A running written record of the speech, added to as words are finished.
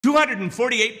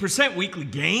248% weekly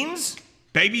gains.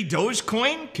 Baby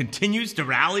Dogecoin continues to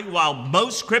rally while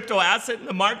most crypto assets in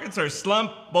the markets are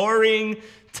slumped, boring,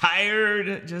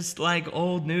 tired, just like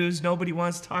old news nobody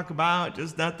wants to talk about,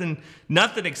 just nothing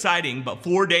exciting. But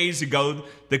 4 days ago,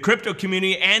 the crypto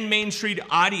community and Main Street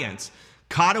audience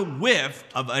caught a whiff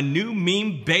of a new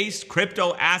meme-based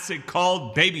crypto asset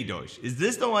called Baby Doge. Is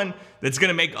this the one that's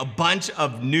gonna make a bunch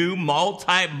of new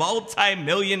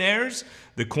multi-millionaires?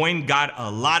 The coin got a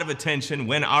lot of attention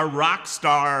when our rock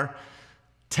star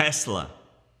Tesla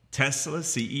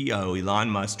CEO Elon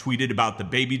Musk tweeted about the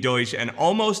Baby Doge, and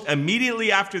almost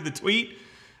immediately after the tweet,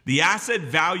 the asset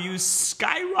value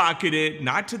skyrocketed,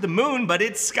 not to the moon, but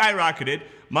it skyrocketed.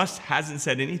 Musk hasn't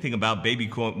said anything about Baby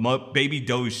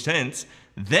Doge since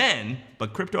then,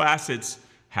 but crypto assets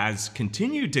has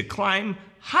continued to climb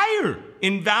higher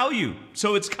in value.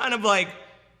 So it's kind of like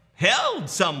held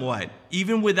somewhat,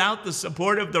 even without the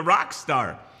support of the rock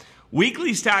star.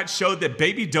 Weekly stats showed that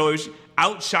Baby Doge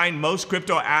outshined most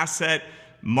crypto asset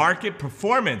market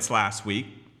performance last week.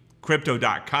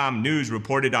 Crypto.com news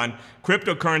reported on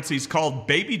cryptocurrencies called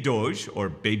Baby Doge, or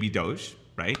Baby Doge,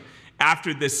 right?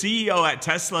 After the CEO at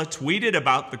Tesla tweeted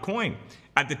about the coin.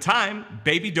 At the time,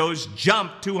 Baby Doge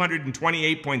jumped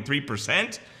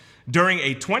 228.3% during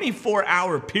a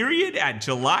 24-hour period at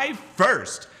July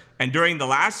 1st. And during the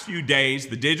last few days,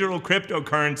 the digital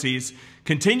cryptocurrencies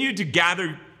continued to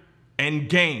gather and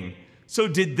gain. So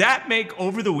did that make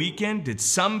over the weekend, did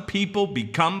some people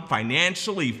become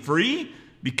financially free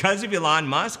because of Elon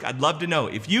Musk? I'd love to know.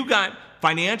 If you got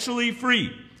financially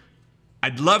free,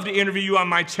 I'd love to interview you on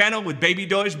my channel with Baby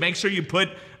Doge. Make sure you put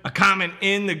a comment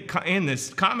in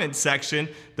this comment section.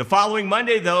 The following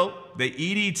Monday, though, the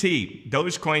EDT,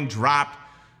 Dogecoin, dropped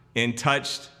and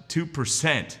touched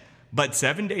 2%. But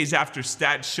 7 days after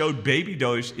stats showed Baby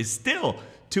Doge is still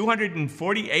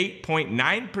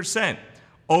 248.9%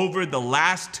 over the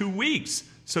last 2 weeks.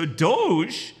 So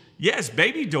Doge, yes,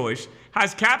 Baby Doge,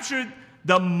 has captured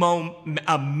a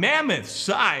mammoth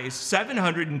size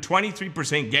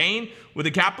 723% gain with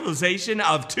a capitalization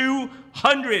of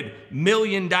 $200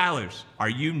 million. Are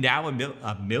you now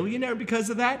a millionaire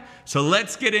because of that? So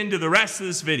let's get into the rest of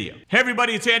this video. Hey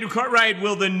everybody, it's Andrew Cartwright.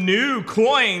 Will the new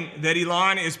coin that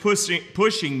Elon is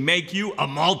pushing make you a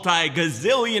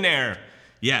multi-gazillionaire?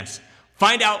 Yes.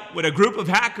 Find out what a group of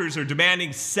hackers are demanding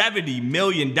 $70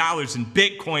 million in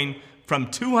Bitcoin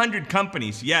from 200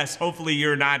 companies. Yes, hopefully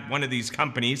you're not one of these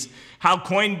companies. How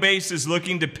Coinbase is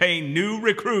looking to pay new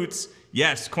recruits.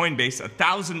 Yes, Coinbase,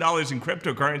 $1,000 in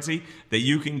cryptocurrency that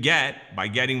you can get by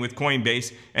getting with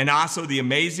Coinbase. And also the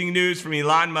amazing news from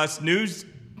Elon Musk's new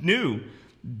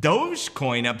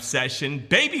Dogecoin obsession,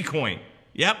 Baby Coin.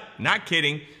 Yep, not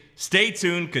kidding. Stay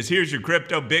tuned, because here's your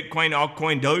crypto, Bitcoin,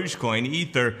 altcoin, Dogecoin,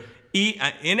 Ether,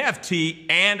 NFT,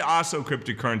 and also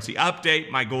cryptocurrency update.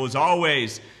 My goal is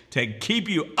always to keep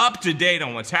you up to date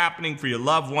on what's happening for your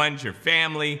loved ones, your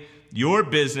family, your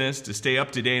business, to stay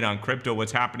up to date on crypto,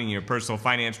 what's happening in your personal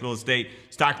finance, real estate,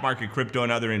 stock market, crypto,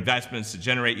 and other investments to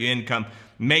generate you income.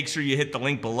 Make sure you hit the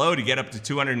link below to get up to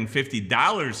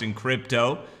 $250 in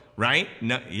crypto, right?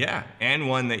 No, yeah, and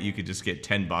one that you could just get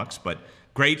 10 bucks, but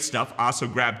great stuff. Also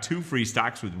grab 2 free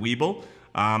stocks with REvil,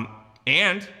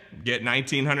 and get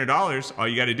 $1,900. All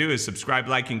you got to do is subscribe,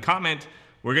 like, and comment.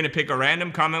 We're going to pick a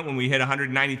random comment when we hit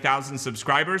 190,000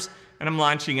 subscribers, and I'm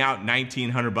launching out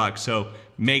 $1,900 bucks. So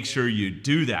make sure you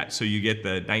do that so you get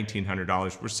the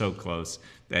 $1,900. We're so close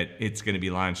that it's going to be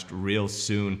launched real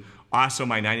soon. Also,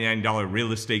 my $99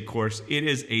 real estate course. It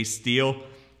is a steal.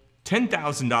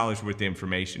 $10,000 worth of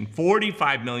information,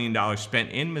 $45 million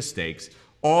spent in mistakes,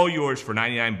 all yours for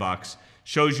 99 bucks.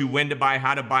 Shows you when to buy,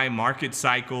 how to buy, market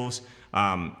cycles,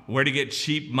 where to get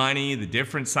cheap money, the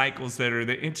different cycles that are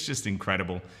there. It's just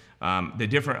incredible. The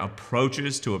different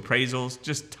approaches to appraisals,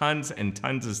 just tons and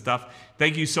tons of stuff.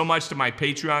 Thank you so much to my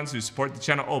Patreons who support the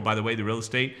channel. Oh, by the way, the real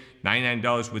estate,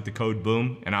 $99 with the code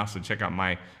BOOM. And also check out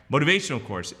my motivational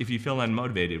course. If you feel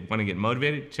unmotivated, want to get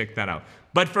motivated, check that out.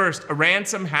 But first, a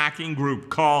ransom hacking group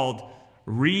called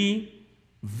REvil.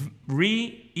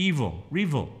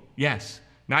 Yes.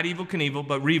 Not Evel Knievel,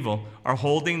 but REvil, are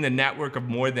holding the network of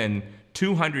more than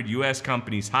 200 U.S.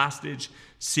 companies hostage,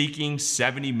 seeking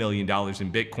 $70 million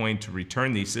in Bitcoin to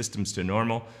return these systems to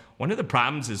normal. One of the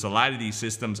problems is a lot of these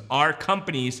systems are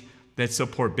companies that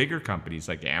support bigger companies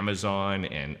like Amazon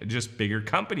and just bigger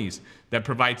companies that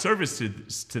provide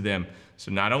services to them.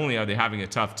 So not only are they having a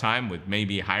tough time with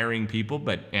maybe hiring people,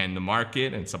 and the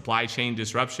market and supply chain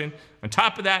disruption, on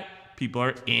top of that, people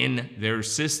are in their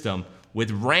system with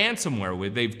ransomware, where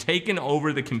they've taken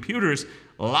over the computers,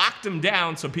 locked them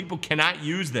down so people cannot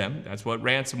use them. That's what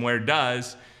ransomware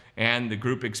does. And the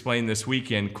group explained this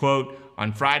weekend, quote,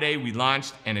 on Friday, we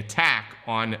launched an attack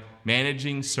on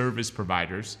managing service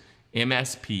providers,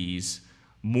 MSPs.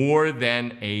 More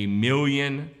than 1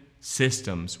 million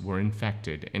systems were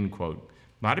infected, end quote.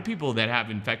 A lot of people that have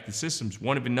infected systems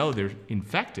won't even know they're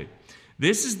infected.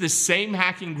 This is the same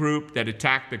hacking group that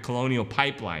attacked the Colonial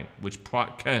Pipeline, which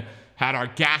had our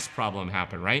gas problem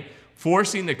happen, right?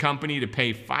 Forcing the company to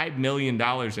pay $5 million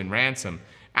in ransom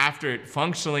after it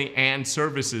functionally and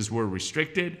services were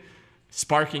restricted,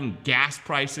 sparking gas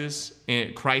prices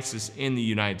crisis in the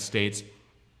United States.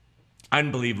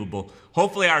 Unbelievable.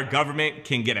 Hopefully our government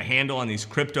can get a handle on these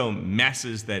crypto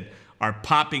messes that are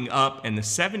popping up, and the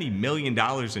 $70 million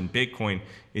in Bitcoin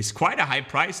is quite a high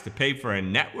price to pay for a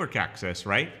network access,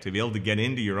 right? To be able to get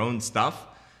into your own stuff.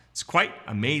 It's quite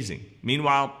amazing.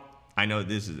 Meanwhile, I know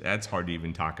that's hard to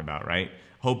even talk about, right?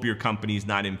 Hope your company's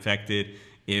not infected.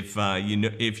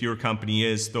 If your company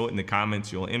is, throw it in the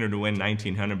comments. You'll enter to win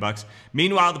 $1,900.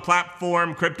 Meanwhile, the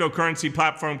cryptocurrency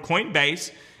platform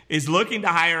Coinbase is looking to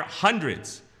hire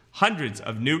hundreds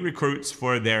of new recruits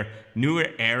for their newer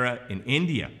era in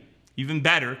India. Even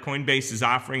better, Coinbase is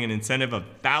offering an incentive of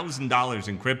 $1,000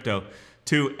 in crypto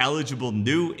to eligible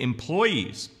new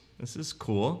employees. This is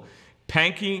cool.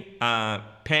 Pangji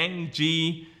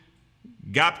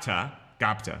Gupta,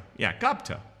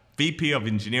 VP of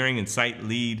Engineering and Site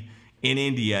Lead in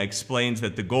India, explains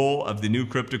that the goal of the new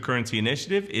cryptocurrency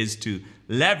initiative is to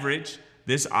leverage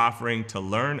this offering to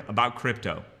learn about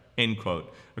crypto, end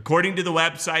quote. According to the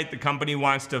website, the company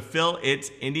wants to fill its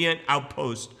Indian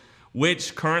outpost,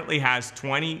 which currently has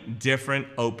 20 different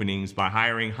openings, by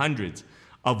hiring hundreds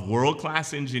of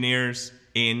world-class engineers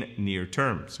in near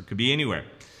term. So it could be anywhere.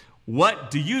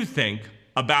 What do you think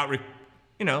about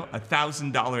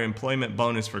 $1,000 employment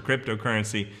bonus for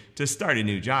cryptocurrency to start a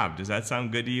new job? Does that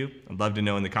sound good to you? I'd love to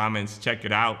know in the comments. Check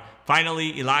it out.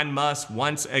 Finally, Elon Musk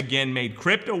once again made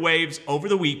crypto waves over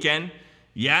the weekend.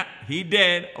 Yeah, he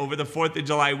did, over the 4th of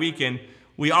July weekend.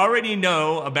 We already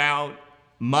know about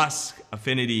Musk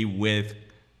affinity with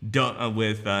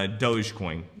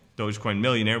Dogecoin. Dogecoin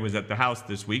millionaire was at the house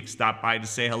this week, stopped by to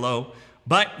say hello.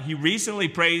 But he recently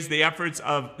praised the efforts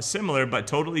of a similar but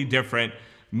totally different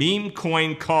meme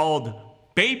coin called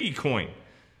Baby Coin.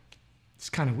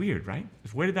 It's kind of weird, right?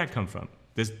 Where did that come from?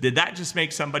 Did that just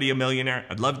make somebody a millionaire?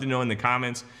 I'd love to know in the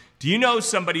comments. Do you know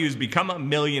somebody who's become a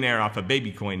millionaire off of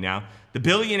Baby Coin now? The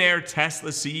billionaire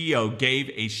Tesla CEO gave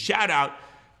a shout out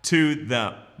to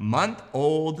the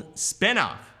month-old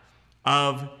spinoff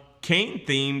of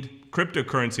Kane-themed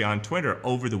cryptocurrency on Twitter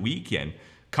over the weekend,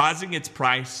 causing its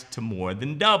price to more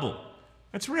than double.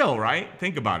 That's real, right?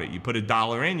 Think about it. You put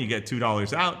 $1 in, you get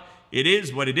 $2 out. It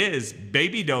is what it is.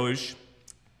 Baby Doge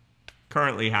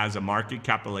currently has a market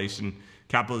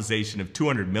capitalization of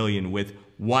 200 million, with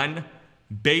one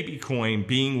baby coin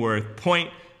being worth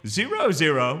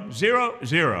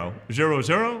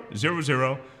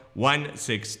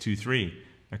 0.00000001623.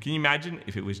 Now, can you imagine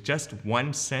if it was just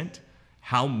 1 cent,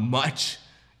 how much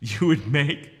you would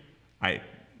make?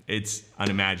 It's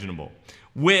unimaginable.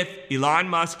 With Elon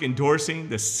Musk endorsing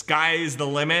the sky is the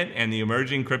limit and the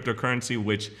emerging cryptocurrency,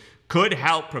 which could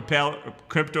help propel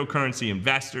cryptocurrency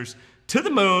investors to the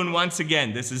moon. Once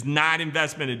again, this is not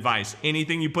investment advice.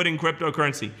 Anything you put in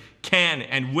cryptocurrency can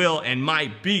and will and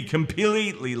might be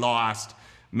completely lost.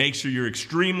 Make sure you're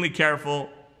extremely careful.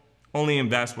 Only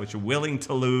invest what you're willing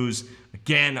to lose.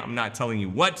 Again, I'm not telling you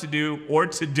what to do or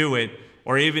to do it,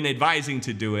 or even advising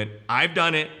to do it. I've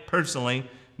done it personally,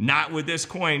 not with this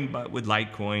coin, but with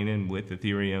Litecoin and with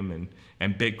Ethereum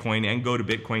and Bitcoin, and go to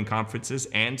Bitcoin conferences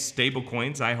and stable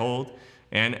coins I hold,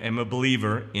 and am a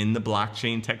believer in the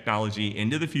blockchain technology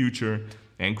into the future,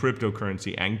 and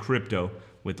cryptocurrency and crypto,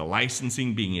 with the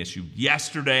licensing being issued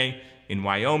yesterday in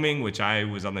Wyoming, which I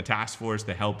was on the task force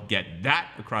to help get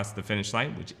that across the finish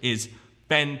line, which is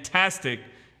fantastic.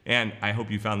 And I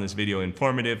hope you found this video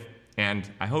informative, and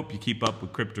I hope you keep up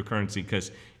with cryptocurrency,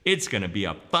 because it's going to be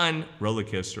a fun roller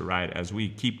coaster ride as we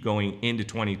keep going into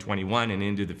 2021 and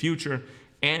into the future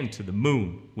and to the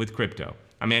moon with crypto.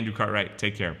 I'm Andrew Cartwright.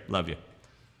 Take care. Love you.